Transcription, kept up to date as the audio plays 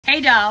Hey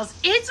dolls,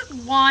 it's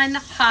one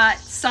hot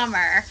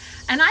summer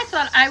and I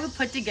thought I would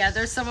put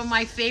together some of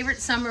my favorite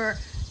summer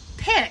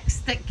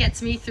picks that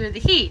gets me through the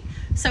heat.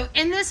 So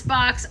in this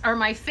box are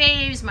my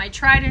faves, my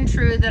tried and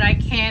true that I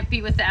can't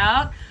be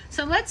without.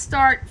 So let's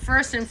start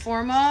first and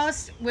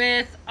foremost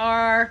with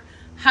our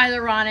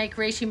hyaluronic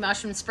reishi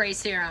mushroom spray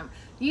serum.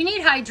 You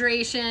need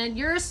hydration,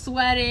 you're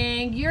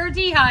sweating, you're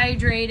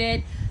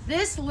dehydrated.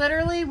 This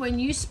literally, when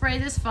you spray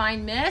this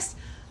fine mist,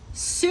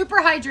 super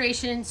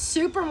hydration,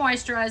 super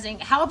moisturizing,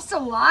 helps to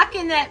lock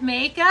in that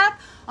makeup,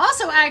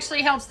 also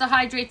actually helps to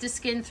hydrate the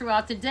skin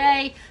throughout the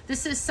day.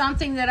 This is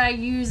something that I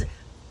use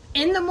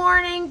in the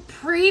morning,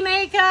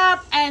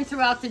 pre-makeup, and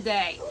throughout the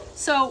day.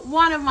 So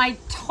one of my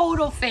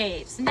total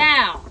faves.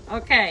 Now,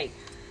 okay,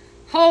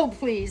 hold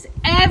please.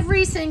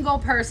 Every single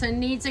person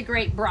needs a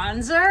great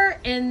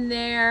bronzer in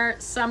their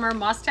summer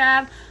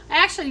must-have. I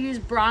actually use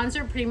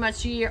bronzer pretty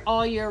much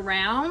all year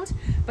round,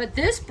 but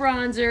this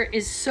bronzer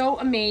is so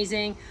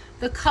amazing.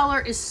 The color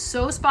is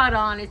so spot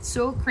on, it's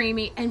so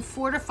creamy and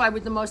fortified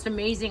with the most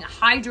amazing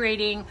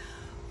hydrating,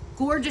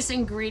 gorgeous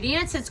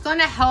ingredients. It's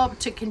gonna help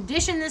to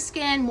condition the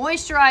skin,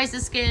 moisturize the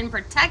skin,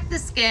 protect the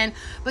skin,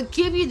 but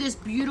give you this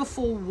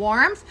beautiful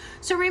warmth.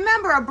 So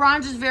remember, a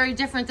bronzer is very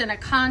different than a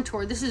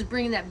contour. This is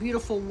bringing that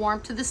beautiful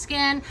warmth to the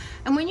skin.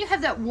 And when you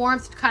have that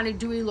warmth, kind of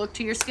dewy look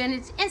to your skin,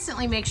 it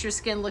instantly makes your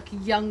skin look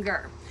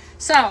younger.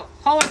 So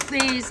hold it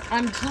please.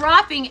 I'm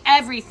dropping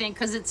everything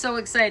because it's so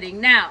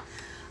exciting. Now,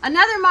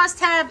 another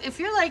must-have, if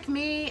you're like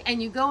me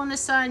and you go in the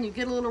sun, you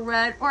get a little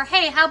red, or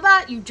hey, how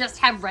about you just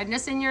have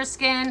redness in your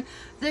skin?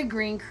 The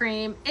green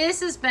cream. This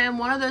has been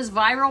one of those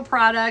viral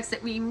products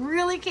that we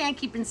really can't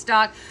keep in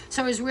stock,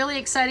 so I was really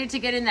excited to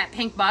get in that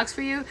pink box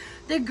for you.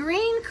 The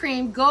green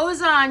cream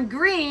goes on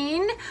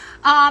green.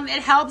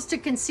 It helps to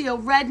conceal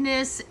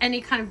redness, any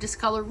kind of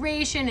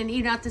discoloration, and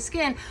even out the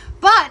skin,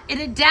 but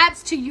it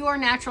adapts to your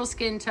natural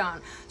skin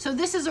tone. So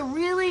this is a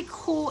really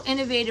cool,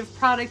 innovative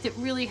product that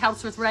really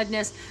helps with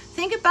redness.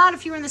 Think about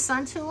if you were in the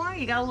sun too long,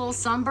 you got a little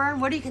sunburn,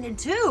 what are you gonna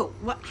do?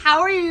 How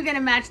are you gonna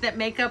match that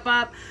makeup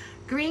up?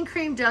 Green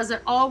cream does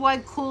it all while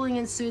cooling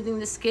and soothing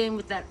the skin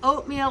with that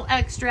oatmeal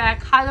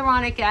extract,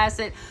 hyaluronic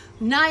acid,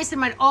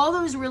 niacinamide, all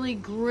those really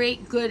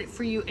great, good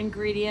for you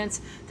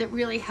ingredients that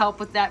really help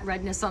with that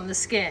redness on the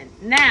skin.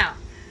 Now,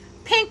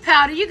 pink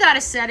powder, you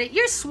gotta set it.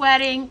 You're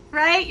sweating,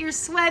 right? You're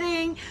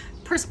sweating,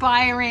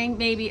 perspiring,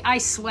 maybe I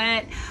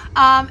sweat.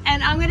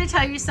 And I'm gonna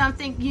tell you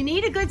something, you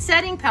need a good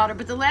setting powder,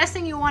 but the last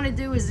thing you wanna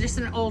do is just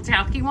an old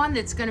talky one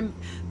that's gonna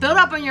build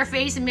up on your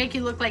face and make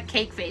you look like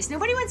cake face.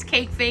 Nobody wants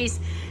cake face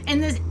in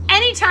this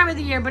any time of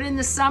the year, but in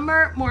the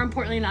summer, more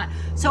importantly not.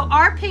 So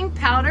our pink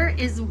powder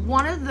is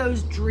one of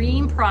those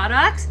dream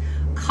products.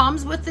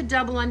 Comes with the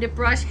double-ended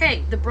brush.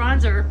 Hey, the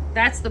bronzer,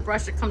 that's the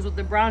brush that comes with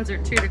the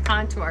bronzer too, to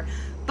contour.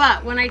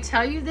 But when I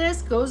tell you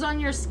this, goes on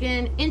your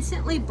skin,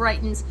 instantly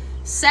brightens,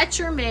 sets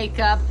your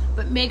makeup,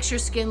 but makes your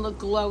skin look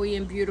glowy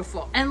and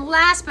beautiful. And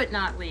last but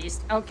not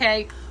least,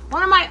 okay,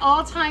 one of my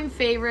all-time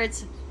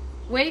favorites,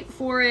 wait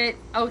for it,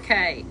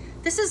 okay,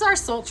 this is our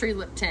sultry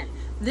lip tint.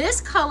 This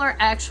color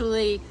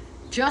actually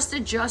just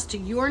adjusts to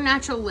your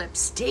natural lips,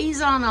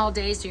 stays on all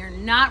day, so you're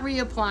not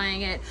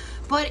reapplying it,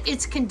 but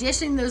it's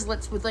conditioning those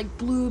lips with like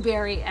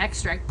blueberry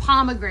extract,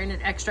 pomegranate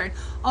extract,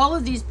 all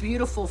of these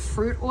beautiful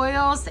fruit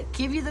oils that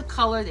give you the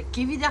color, that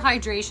give you the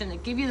hydration,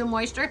 that give you the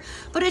moisture,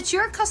 but it's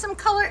your custom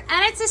color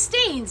and it's a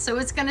stain, so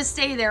it's gonna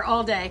stay there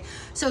all day.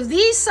 So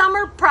these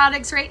summer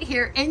products right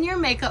here in your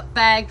makeup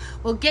bag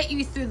will get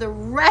you through the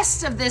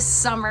rest of this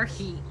summer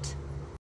heat.